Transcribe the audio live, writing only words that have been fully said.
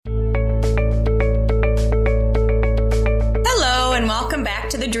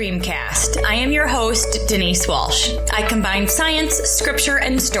Dreamcast. I am your host, Denise Walsh. I combine science, scripture,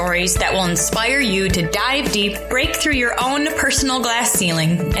 and stories that will inspire you to dive deep, break through your own personal glass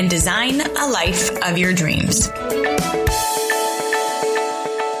ceiling, and design a life of your dreams.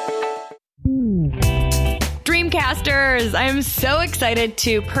 Dreamcasters, I am so excited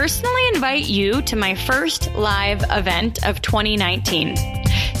to personally invite you to my first live event of 2019.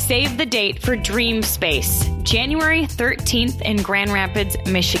 Save the date for Dream Space, January 13th in Grand Rapids,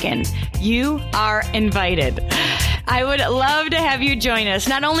 Michigan. You are invited. I would love to have you join us.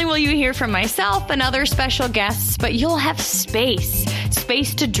 Not only will you hear from myself and other special guests, but you'll have space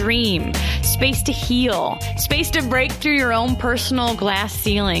to dream, space to heal, space to break through your own personal glass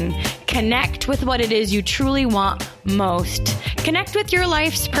ceiling. Connect with what it is you truly want most. Connect with your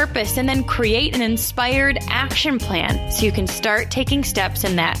life's purpose and then create an inspired action plan so you can start taking steps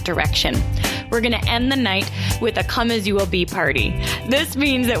in that direction. We're going to end the night with a come as you will be party. This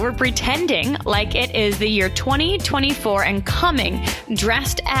means that we're pretending like it is the year 2024 and coming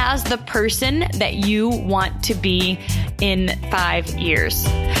dressed as the person that you want to be in 5 years.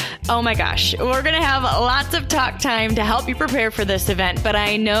 Oh my gosh, we're going to have lots of talk time to help you prepare for this event, but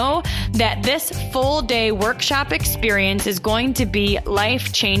I know that this full day workshop experience is going to be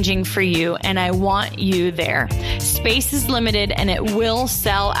life-changing for you, and I want you there. Space is limited and it will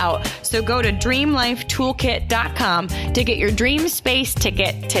sell out. So go to dreamlifetoolkit.com to get your Dream Space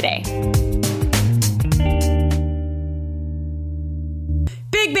ticket today.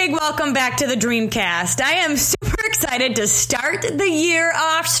 Big welcome back to the Dreamcast. I am super excited to start the year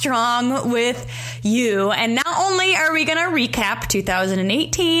off strong with you. And not only are we going to recap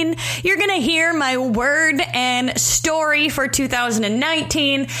 2018, you're going to hear my word and story for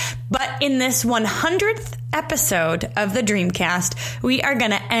 2019. But in this 100th episode of the Dreamcast, we are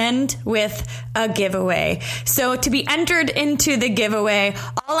going to end with a giveaway. So to be entered into the giveaway,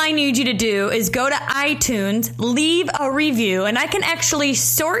 all I need you to do is go to iTunes, leave a review, and I can actually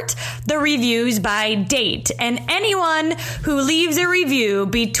sort the reviews by date. And anyone who leaves a review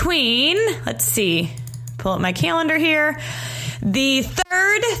between, let's see, pull up my calendar here, the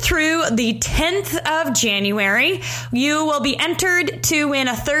 3rd through the 10th of January, you will be entered to win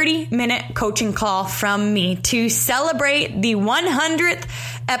a 30-minute coaching call from me to celebrate the 100th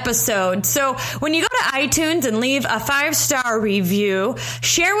episode. So when you go to iTunes and leave a 5-star review,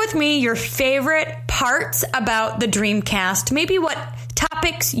 share with me your favorite parts about the Dreamcast, maybe what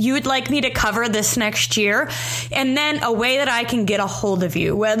topics you would like me to cover this next year, and then a way that I can get a hold of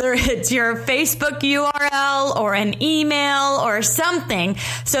you, whether it's your Facebook URL or an email or something,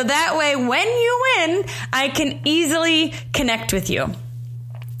 so that way when you win, I can easily connect with you.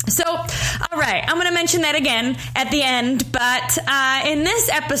 So, all right, I'm going to mention that again at the end, but in this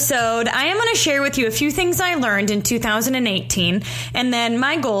episode, I am going to share with you a few things I learned in 2018 and then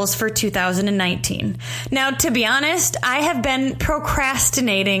my goals for 2019. Now, to be honest, I have been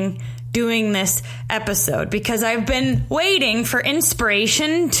procrastinating doing this episode because I've been waiting for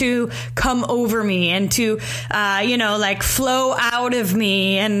inspiration to come over me and to, flow out of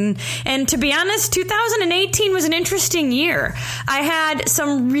me. And to be honest, 2018 was an interesting year. I had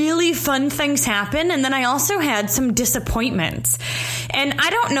some really fun things happen, and then I also had some disappointments. And I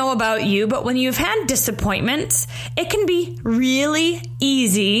don't know about you, but when you've had disappointments, it can be really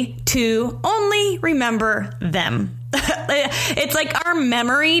easy to only remember them. It's like our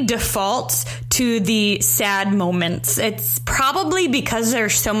memory defaults to the sad moments. It's probably because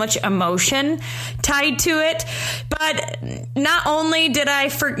there's so much emotion tied to it. But not only did I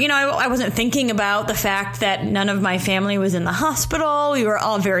wasn't thinking about the fact that none of my family was in the hospital. We were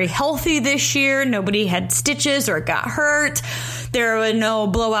all very healthy this year. Nobody had stitches or got hurt. There were no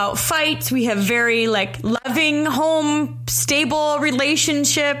blowout fights. We have very loving home, stable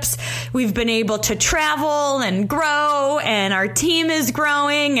relationships. We've been able to travel and grow, and our team is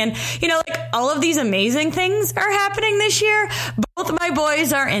growing. And, all of these amazing things are happening this year. Both my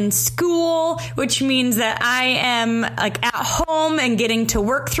boys are in school, which means that I am at home and getting to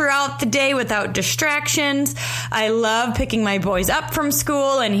work throughout the day without distractions. I love picking my boys up from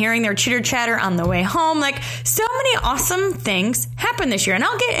school and hearing their chitter chatter on the way home. So many awesome things happen this year, and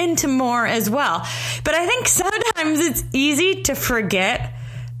I'll get into more as well. But I think sometimes it's easy to forget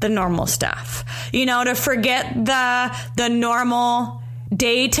the normal stuff, to forget the normal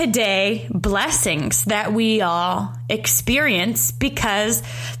day-to-day blessings that we all experience because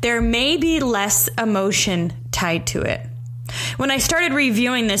there may be less emotion tied to it. When I started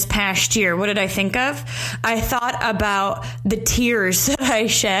reviewing this past year, what did I think of? I thought about the tears that I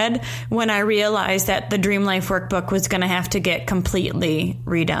shed when I realized that the Dream Life Workbook was going to have to get completely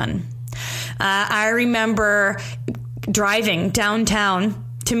redone. I remember driving downtown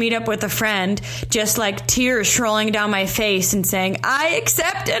to meet up with a friend, just like tears rolling down my face and saying, I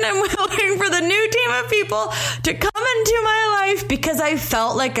accept and I'm willing for the new team of people to come into my life, because I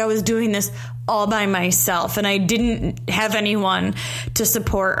felt like I was doing this all by myself and I didn't have anyone to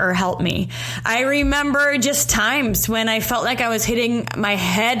support or help me. I remember just times when I felt like I was hitting my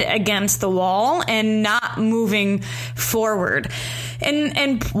head against the wall and not moving forward.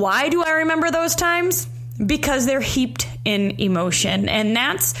 And why do I remember those times? Because they're heaped in emotion, and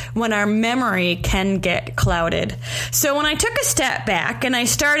that's when our memory can get clouded. So when I took a step back and I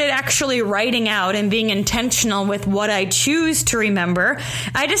started actually writing out and being intentional with what I choose to remember,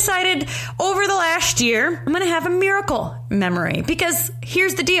 I decided over the last year, I'm going to have a miracle memory, because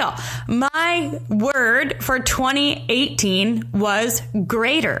here's the deal. My word for 2018 was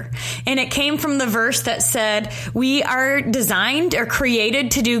greater, and it came from the verse that said, we are designed or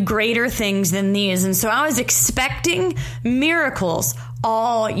created to do greater things than these. And so I was expecting miracles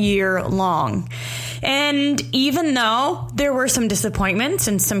all year long. And even though there were some disappointments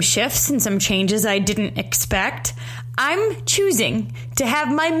and some shifts and some changes I didn't expect, I'm choosing to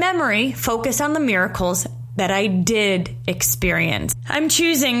have my memory focus on the miracles that I did experience. I'm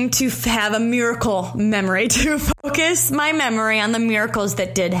choosing to have a miracle memory, to focus my memory on the miracles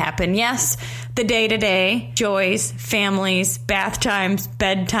that did happen. Yes, the day-to-day joys, families, bath times,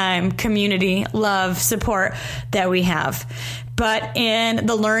 bedtime, community, love, support that we have. But in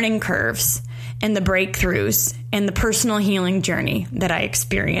the learning curves and the breakthroughs and the personal healing journey that I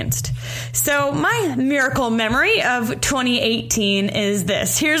experienced. So my miracle memory of 2018 is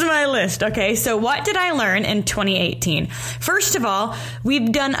this. Here's my list. Okay. So what did I learn in 2018? First of all,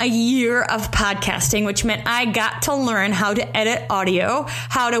 we've done a year of podcasting, which meant I got to learn how to edit audio,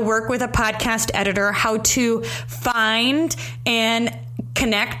 how to work with a podcast editor, how to find and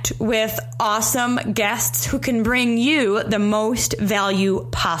connect with awesome guests who can bring you the most value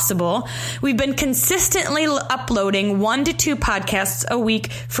possible. We've been consistently uploading 1 to 2 podcasts a week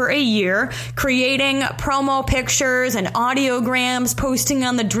for a year, creating promo pictures and audiograms, posting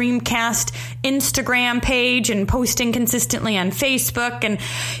on the Dreamcast Instagram page and posting consistently on Facebook, and,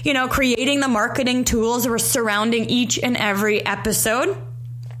 creating the marketing tools surrounding each and every episode.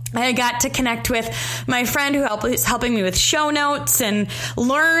 I got to connect with my friend who is helping me with show notes and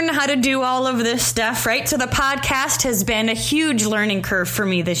learn how to do all of this stuff, right? So the podcast has been a huge learning curve for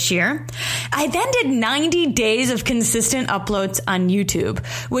me this year. I then did 90 days of consistent uploads on YouTube,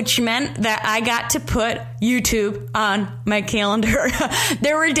 which meant that I got to put YouTube on my calendar.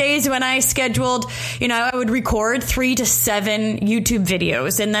 There were days when I scheduled, I would record 3 to 7 YouTube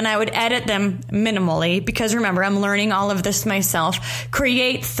videos, and then I would edit them minimally, because remember, I'm learning all of this myself,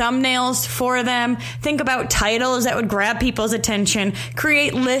 create thumbnails for them, think about titles that would grab people's attention,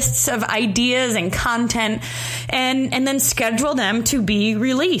 create lists of ideas and content, and then schedule them to be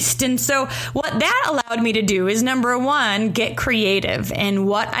released. And so what that allowed me to do is, number one, get creative in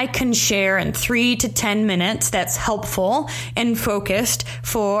what I can share in 3 to 10 minutes that's helpful and focused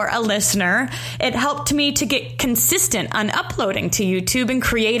for a listener. It helped me to get consistent on uploading to YouTube and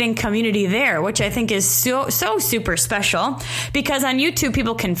creating community there, which I think is so super special, because on YouTube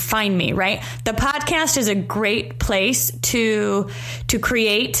people can find me, right? The podcast is a great place to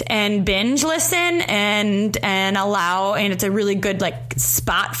create and binge listen and allow, and it's a really good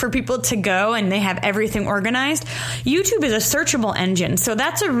spot for people to go, and they have everything organized. YouTube is a searchable engine, so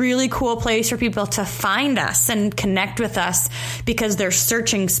that's a really cool place for people to find us and connect with us, because they're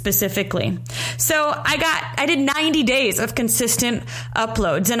searching specifically. So I did 90 days of consistent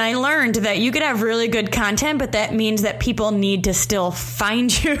uploads, and I learned that you could have really good content, but that means that people need to still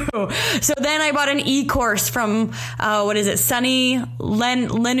find you. So then I bought an e-course from, Sunny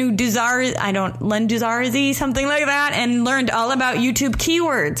Lenduzarzy, something like that, and learned all about YouTube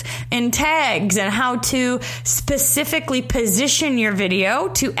keywords and tags and how to specifically position your video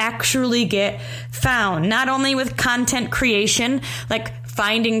to actually get found, not only with content creation, like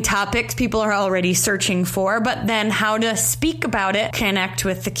finding topics people are already searching for, but then how to speak about it, connect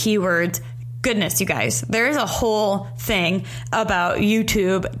with the keywords. Goodness, you guys, there is a whole thing about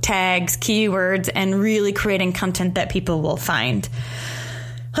YouTube tags, keywords, and really creating content that people will find.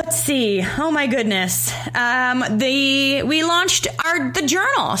 Let's see. Oh my goodness. We launched the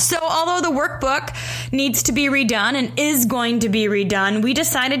journal. So although the workbook needs to be redone and is going to be redone, we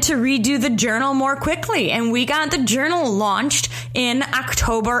decided to redo the journal more quickly, and we got the journal launched in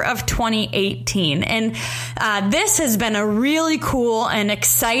October of 2018. And this has been a really cool and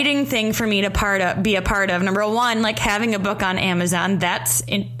exciting thing for me to be a part of. Number one, having a book on Amazon, that's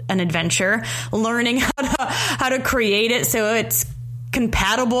an adventure. Learning how to create it so it's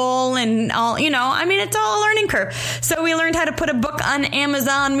compatible and all, it's all a learning curve. So we learned how to put a book on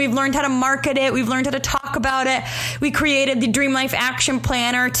Amazon. We've learned how to market it. We've learned how to talk about it. We created the Dream Life Action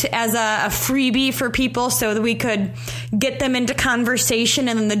Planner as a freebie for people so that we could get them into conversation.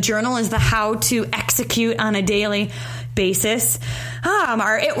 And then the journal is the how to execute on a daily basis.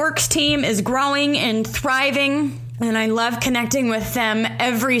 Our It Works team is growing and thriving. And I love connecting with them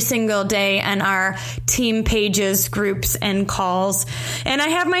every single day on our team pages, groups, and calls. And I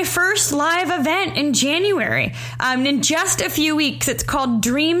have my first live event in January. In just a few weeks, it's called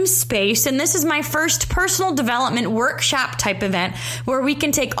Dream Space. And this is my first personal development workshop type event where we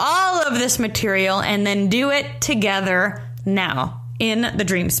can take all of this material and then do it together now in the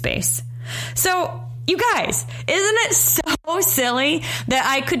Dream Space. So, you guys, isn't it so silly that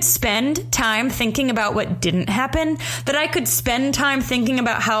I could spend time thinking about what didn't happen? That I could spend time thinking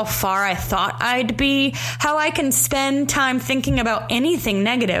about how far I thought I'd be? How I can spend time thinking about anything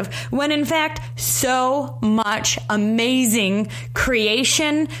negative when in fact so much amazing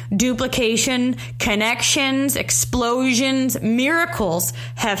creation, duplication, connections, explosions, miracles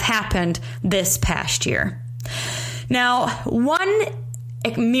have happened this past year. Now, one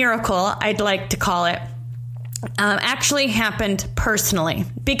miracle, I'd like to call it, actually happened personally,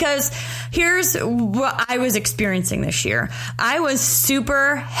 because here's what I was experiencing this year. I was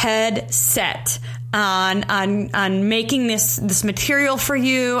super head set on making this material for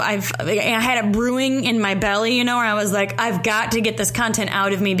you. I had it brewing in my belly, where I was like, I've got to get this content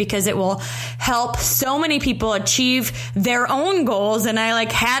out of me because it will help so many people achieve their own goals. And I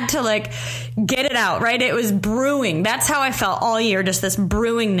had to get it out, right? It was brewing. That's how I felt all year, just this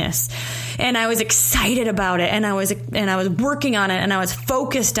brewingness. And I was excited about it, and I was working on it, and I was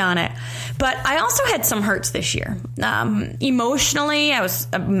focused on it. But I also had some hurts this year. Emotionally, I was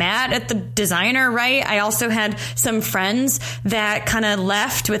mad at the designer, right? I also had some friends that kind of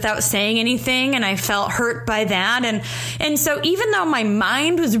left without saying anything, and I felt hurt by that. And so even though my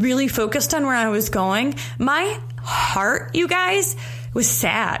mind was really focused on where I was going, my heart, you guys, was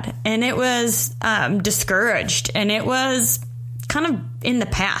sad, and it was discouraged, and it was kind of in the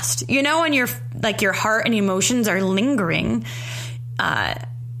past. When your heart and emotions are lingering,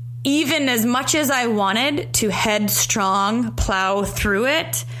 even as much as I wanted to headstrong plow through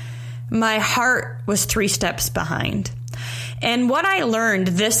it, my heart was 3 steps behind. And what I learned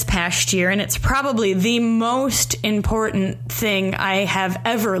this past year, and it's probably the most important thing I have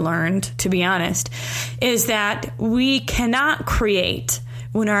ever learned, to be honest, is that we cannot create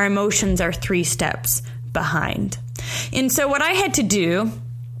when our emotions are 3 steps behind. And so what I had to do,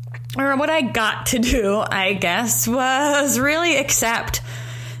 or what I got to do, I guess, was really accept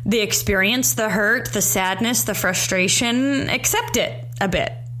the experience, the hurt, the sadness, the frustration, accept it a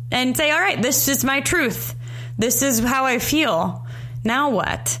bit and say, all right, this is my truth. This is how I feel. Now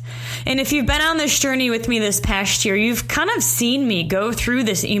what? And if you've been on this journey with me this past year, you've kind of seen me go through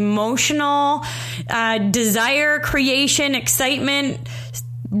this emotional desire, creation, excitement,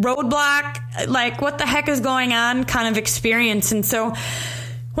 roadblock, what the heck is going on kind of experience. And so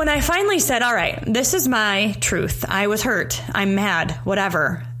when I finally said, all right, this is my truth. I was hurt. I'm mad,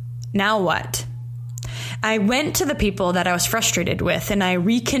 whatever. Now what? I went to the people that I was frustrated with, and I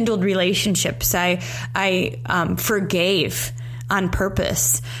rekindled relationships. I forgave on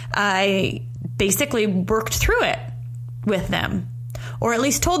purpose. I basically worked through it with them, or at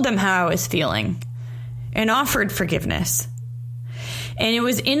least told them how I was feeling, and offered forgiveness. And it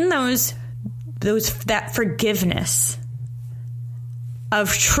was in that forgiveness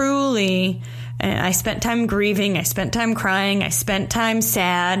of truly, I spent time grieving, I spent time crying, I spent time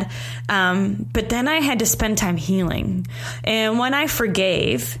sad, but then I had to spend time healing. And when I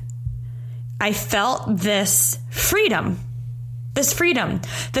forgave, I felt this freedom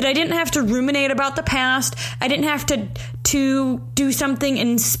that I didn't have to ruminate about the past. I didn't have to do something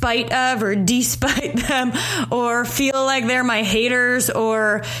in spite of or despite them, or feel like they're my haters,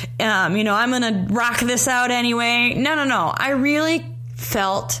 or, I'm going to rock this out anyway. No. I really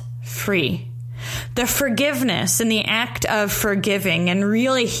felt free. The forgiveness and the act of forgiving and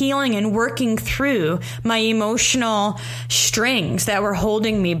really healing and working through my emotional strings that were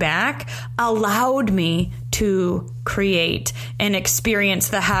holding me back allowed me to create and experience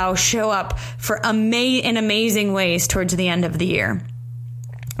the how show up in amazing ways towards the end of the year.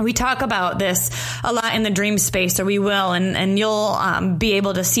 We talk about this a lot in the dream space, or we will, and you'll be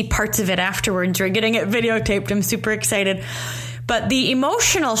able to see parts of it afterwards. We're getting it videotaped. I'm super excited. But the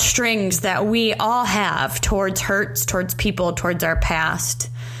emotional strings that we all have towards hurts, towards people, towards our past,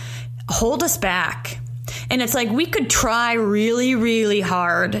 hold us back. And it's like we could try really, really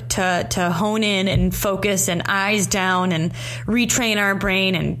hard to hone in and focus and eyes down and retrain our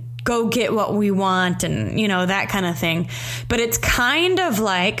brain and go get what we want and, that kind of thing. But it's kind of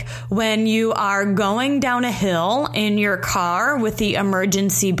like when you are going down a hill in your car with the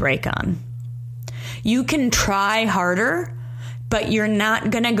emergency brake on. You can try harder, but you're not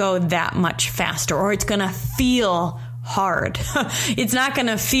going to go that much faster, or it's going to feel hard. It's not going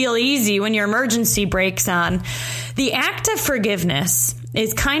to feel easy when your emergency brake's on. The act of forgiveness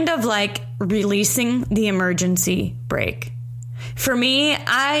is kind of like releasing the emergency brake. For me,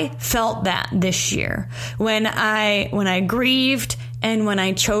 I felt that this year when I grieved and when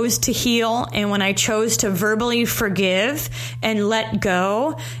I chose to heal and when I chose to verbally forgive and let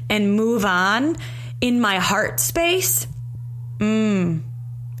go and move on in my heart space.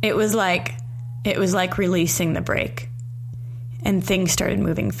 It was like releasing the brake. And things started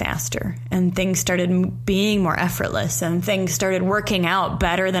moving faster, and things started being more effortless, and things started working out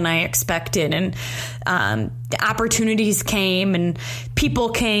better than I expected. And opportunities came and people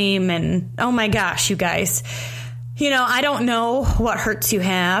came, and oh my gosh, you guys, I don't know what hurts you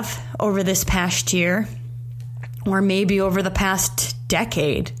have over this past year, or maybe over the past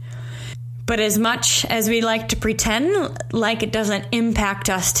decade. But as much as we like to pretend like it doesn't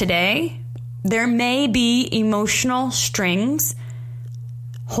impact us today, there may be emotional strings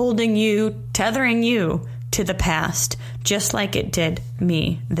holding you, tethering you to the past, just like it did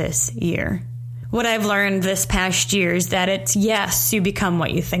me this year. What I've learned this past year is that it's, yes, you become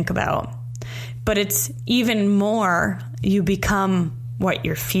what you think about, but it's even more, you become what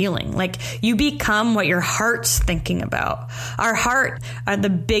you're feeling. Like you become what your heart's thinking about. Our heart are the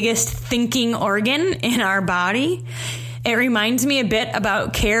biggest thinking organ in our body. It reminds me a bit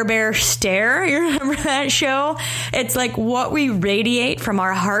about Care Bear Stare. You remember that show? It's like what we radiate from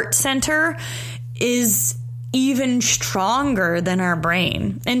our heart center is even stronger than our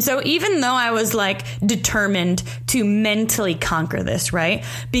brain. And so even though I was like determined to mentally conquer this, right?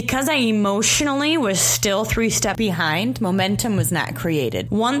 Because I emotionally was still 3 steps behind, momentum was not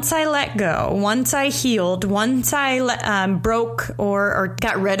created. Once I let go, once I healed, once I broke or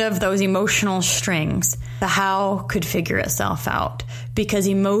got rid of those emotional strings, the how could figure itself out. Because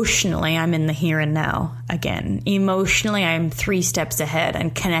emotionally, I'm in the here and now again. Emotionally, I'm 3 steps ahead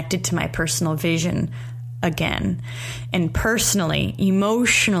and connected to my personal vision again. And personally,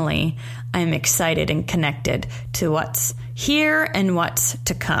 emotionally, I'm excited and connected to what's here and what's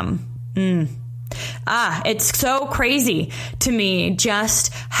to come. It's so crazy to me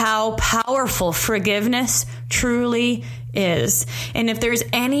just how powerful forgiveness truly is. And if there's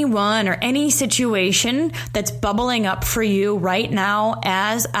anyone or any situation that's bubbling up for you right now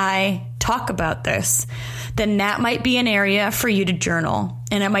as I talk about this, then that might be an area for you to journal.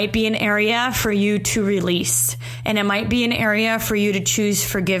 And it might be an area for you to release. And it might be an area for you to choose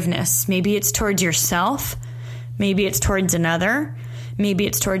forgiveness. Maybe it's towards yourself. Maybe it's towards another. Maybe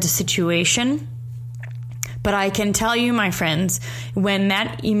it's towards a situation. But I can tell you, my friends, when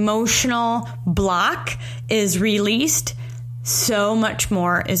that emotional block is released, so much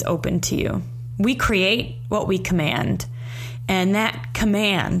more is open to you. We create what we command. And that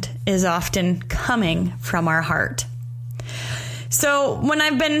command is often coming from our heart. So when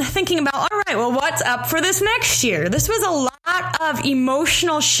I've been thinking about, all right, well, what's up for this next year? This was a lot of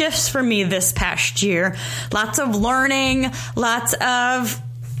emotional shifts for me this past year. Lots of learning, lots of,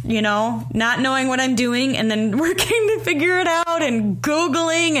 not knowing what I'm doing and then working to figure it out and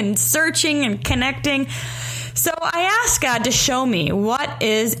Googling and searching and connecting. So I asked God to show me what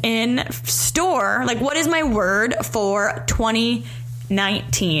is in store, like what is my word for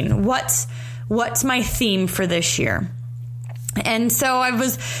 2019? What's my theme for this year? And so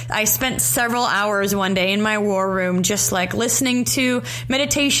I spent several hours one day in my war room, just like listening to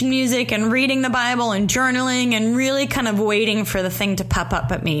meditation music and reading the Bible and journaling and really kind of waiting for the thing to pop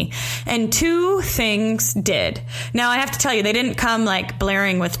up at me. And 2 things did. Now I have to tell you, they didn't come like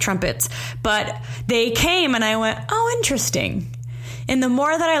blaring with trumpets, but they came and I went, oh, interesting. And the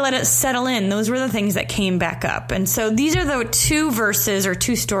more that I let it settle in, those were the things that came back up. And so these are the 2 verses or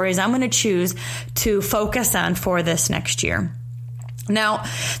 2 stories I'm going to choose to focus on for this next year. Now,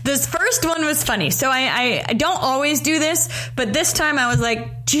 this first one was funny. So I don't always do this, but this time I was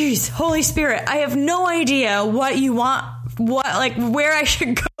like, geez, Holy Spirit, I have no idea what you want, where I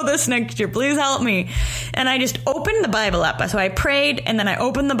should go this next year. Please help me. And I just opened the Bible up. So I prayed and then I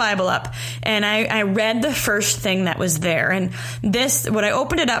opened the Bible up and I read the first thing that was there. And what I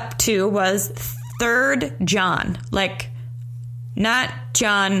opened it up to was 3 John, like not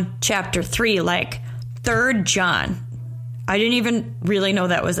John chapter 3, like 3 John. I didn't even really know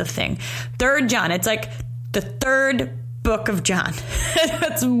that was a thing. 3 John. It's like the third book of John.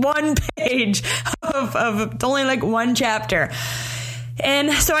 It's one page of only like one chapter.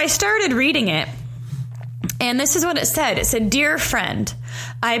 And so I started reading it. And this is what it said. It said, "Dear friend,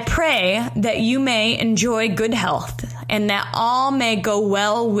 I pray that you may enjoy good health and that all may go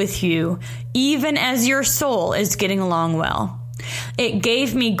well with you, even as your soul is getting along well. It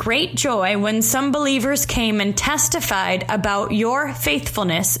gave me great joy when some believers came and testified about your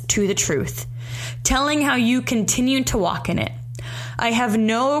faithfulness to the truth, telling how you continue to walk in it. I have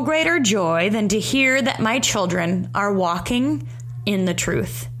no greater joy than to hear that my children are walking in the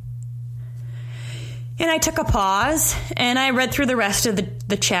truth." And I took a pause and I read through the rest of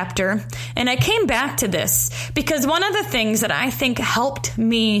the chapter, and I came back to this because one of the things that I think helped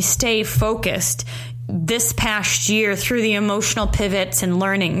me stay focused this past year through the emotional pivots and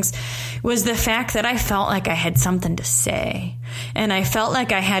learnings was the fact that I felt like I had something to say, and I felt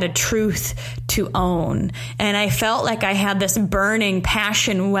like I had a truth to own, and I felt like I had this burning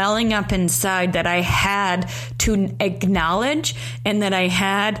passion welling up inside that I had to acknowledge and that I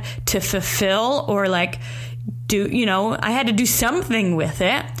had to fulfill, or like do, I had to do something with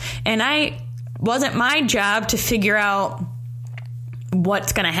it. And wasn't my job to figure out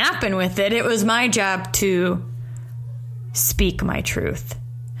what's going to happen with it. It was my job to speak my truth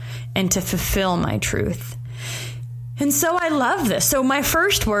and to fulfill my truth. And so I love this. So my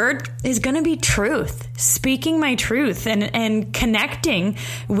first word is going to be truth, speaking my truth and connecting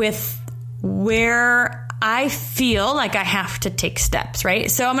with where I feel like I have to take steps,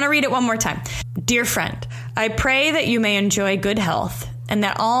 right? So I'm going to read it one more time. "Dear friend, I pray that you may enjoy good health and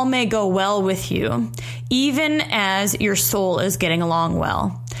that all may go well with you, even as your soul is getting along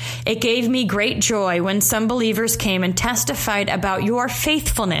well. It gave me great joy when some believers came and testified about your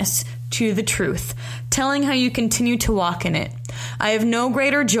faithfulness to the truth, telling how you continue to walk in it. I have no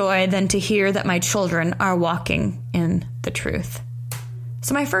greater joy than to hear that my children are walking in the truth."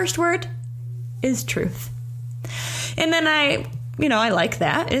 So my first word is truth. And then I like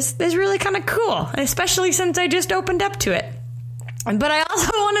that. It's really kind of cool, especially since I just opened up to it. But I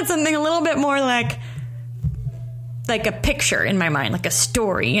also wanted something a little bit more like a picture in my mind, like a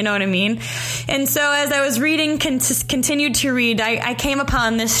story, you know what I mean? And so as I was reading, continued to read, I came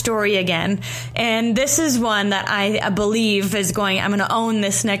upon this story again. And this is one that I believe I'm going to own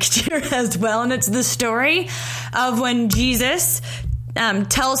this next year as well. And it's the story of when Jesus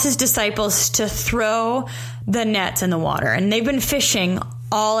tells his disciples to throw the nets in the water. And they've been fishing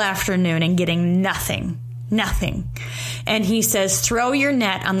all afternoon and getting nothing. And he says, "Throw your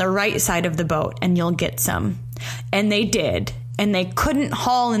net on the right side of the boat and you'll get some." And they did. And they couldn't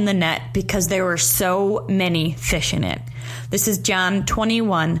haul in the net because there were so many fish in it. This is John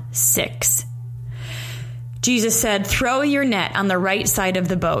 21:6. Jesus said, "Throw your net on the right side of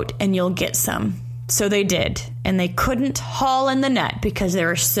the boat and you'll get some." So they did. And they couldn't haul in the net because there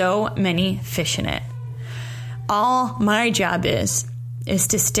were so many fish in it. All my job is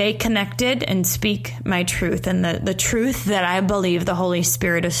to stay connected and speak my truth, and the truth that I believe the Holy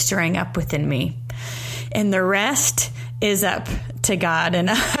Spirit is stirring up within me. And the rest is up to God. And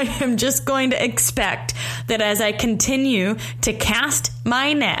I am just going to expect that as I continue to cast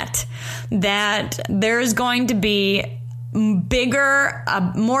my net, that there's going to be bigger,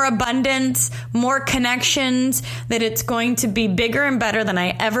 more abundance, more connections, that it's going to be bigger and better than I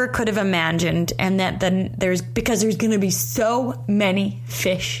ever could have imagined. And that then because there's going to be so many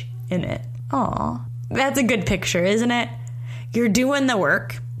fish in it. Aw, that's a good picture, isn't it? You're doing the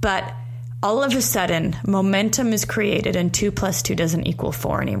work, but all of a sudden momentum is created and 2 + 2 doesn't equal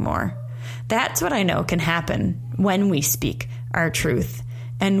 4 anymore. That's what I know can happen when we speak our truth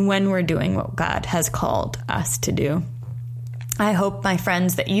and when we're doing what God has called us to do. I hope, my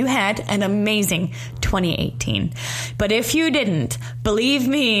friends, that you had an amazing 2018. But if you didn't, believe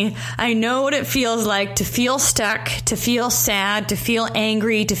me, I know what it feels like to feel stuck, to feel sad, to feel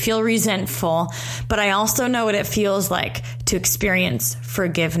angry, to feel resentful. But I also know what it feels like to experience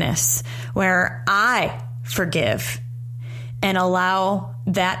forgiveness, where I forgive and allow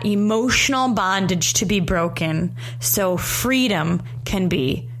that emotional bondage to be broken so freedom can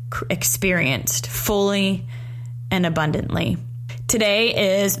be experienced fully and abundantly.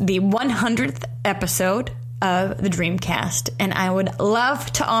 Today is the 100th episode of the Dreamcast, and I would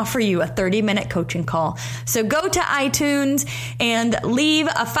love to offer you a 30-minute coaching call. So go to iTunes and leave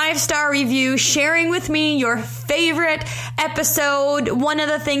a 5-star review sharing with me your favorite episode, one of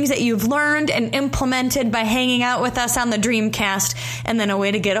the things that you've learned and implemented by hanging out with us on the Dreamcast, and then a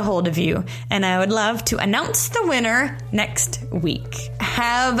way to get a hold of you. And I would love to announce the winner next week.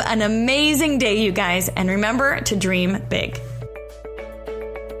 Have an amazing day, you guys, and remember to dream big.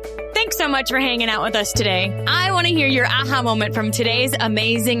 Thanks so much for hanging out with us today. I want to hear your aha moment from today's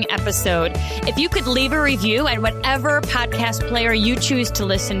amazing episode. If you could leave a review at whatever podcast player you choose to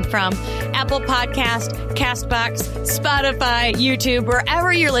listen from, Apple Podcast, Castbox, Spotify, YouTube,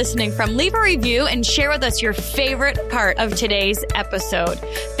 wherever you're listening from, leave a review and share with us your favorite part of today's episode.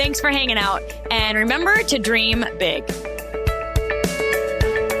 Thanks for hanging out, and remember to dream big.